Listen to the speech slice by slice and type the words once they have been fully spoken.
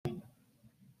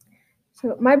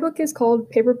So my book is called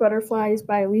Paper Butterflies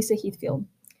by Lisa Heathfield.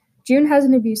 June has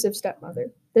an abusive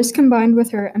stepmother. This, combined with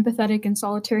her empathetic and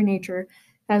solitary nature,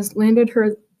 has landed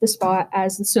her the spot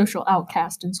as the social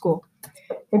outcast in school.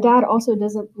 Her dad also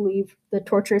doesn't believe the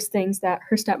torturous things that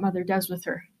her stepmother does with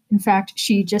her. In fact,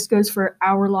 she just goes for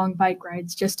hour-long bike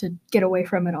rides just to get away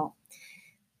from it all.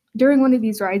 During one of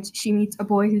these rides, she meets a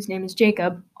boy whose name is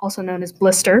Jacob, also known as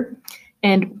Blister,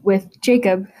 and with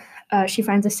Jacob, she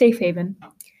finds a safe haven.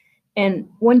 And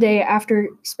one day, after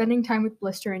spending time with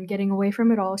Blister and getting away from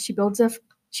it all, she builds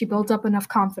up enough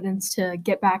confidence to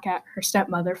get back at her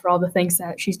stepmother for all the things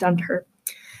that she's done to her.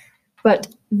 But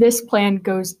this plan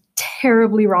goes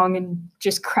terribly wrong and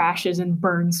just crashes and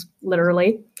burns,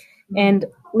 literally, and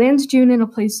lands June in a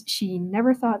place she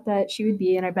never thought that she would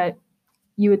be, and I bet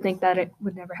you would think that it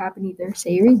would never happen either. So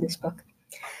you read this book.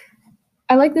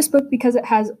 I like this book because it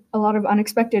has a lot of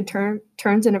unexpected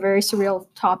turns in a very surreal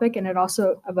topic, and it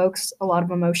also evokes a lot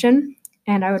of emotion.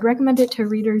 And I would recommend it to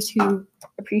readers who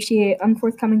appreciate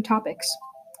unforthcoming topics.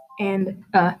 And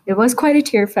it was quite a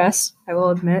tear fest, I will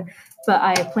admit, but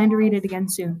I plan to read it again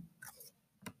soon.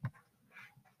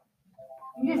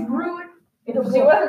 You just ruined it.